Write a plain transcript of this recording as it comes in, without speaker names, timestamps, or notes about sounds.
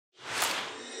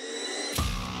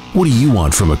What do you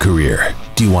want from a career?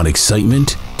 Do you want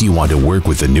excitement? Do you want to work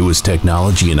with the newest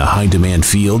technology in a high-demand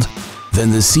field? Then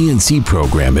the CNC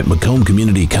program at Macomb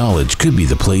Community College could be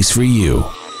the place for you.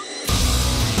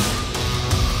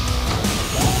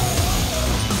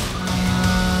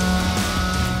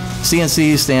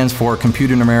 CNC stands for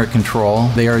Computer Numeric Control.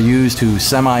 They are used to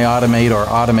semi-automate or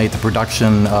automate the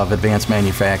production of advanced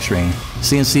manufacturing.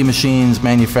 CNC machines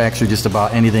manufacture just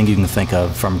about anything you can think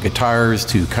of, from guitars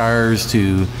to cars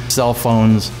to cell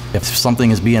phones. If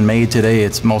something is being made today,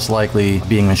 it's most likely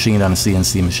being machined on a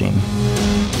CNC machine.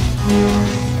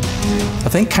 I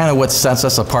think kind of what sets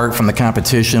us apart from the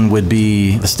competition would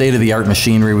be the state-of-the-art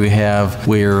machinery we have.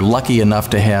 We're lucky enough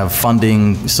to have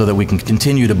funding so that we can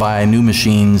continue to buy new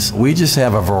machines. We just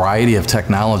have a variety of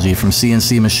technology, from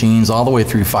CNC machines all the way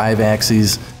through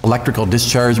 5-axis, electrical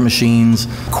discharge machines,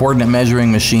 coordinate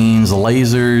measuring machines,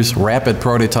 lasers, rapid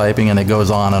prototyping, and it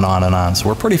goes on and on and on. So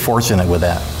we're pretty fortunate with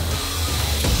that.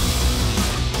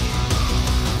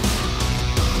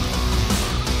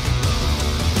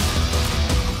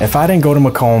 If I didn't go to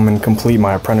Macomb and complete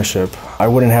my apprenticeship, I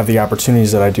wouldn't have the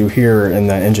opportunities that I do here in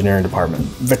the engineering department.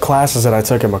 The classes that I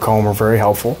took at Macomb were very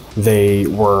helpful. They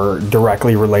were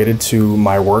directly related to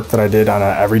my work that I did on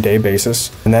an everyday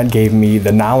basis, and that gave me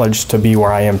the knowledge to be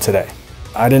where I am today.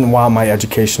 I didn't want my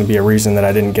education to be a reason that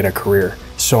I didn't get a career,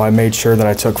 so I made sure that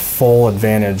I took full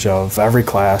advantage of every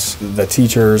class, the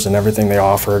teachers and everything they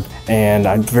offered, and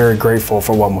I'm very grateful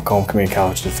for what Macomb Community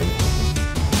College did for me.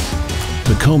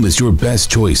 Macomb is your best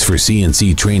choice for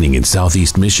CNC training in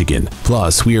Southeast Michigan.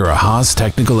 Plus, we are a Haas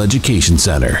Technical Education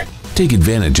Center. Take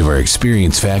advantage of our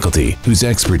experienced faculty, whose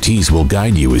expertise will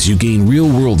guide you as you gain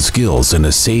real-world skills in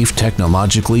a safe,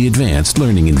 technologically advanced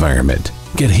learning environment.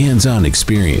 Get hands-on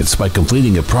experience by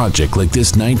completing a project like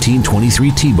this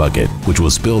 1923 T-Bucket, which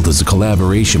was built as a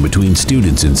collaboration between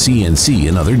students in CNC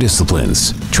and other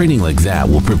disciplines. Training like that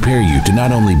will prepare you to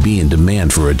not only be in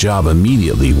demand for a job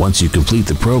immediately once you complete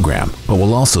the program, but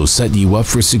will also set you up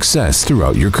for success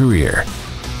throughout your career.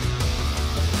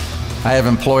 I have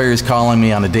employers calling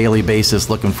me on a daily basis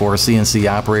looking for CNC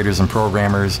operators and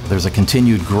programmers. There's a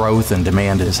continued growth and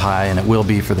demand is high, and it will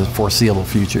be for the foreseeable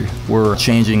future. We're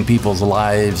changing people's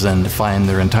lives and define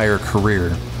their entire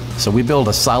career. So we build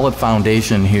a solid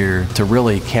foundation here to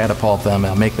really catapult them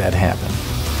and make that happen.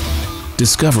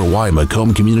 Discover why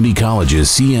Macomb Community College's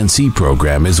CNC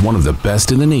program is one of the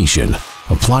best in the nation.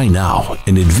 Apply now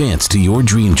and advance to your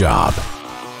dream job.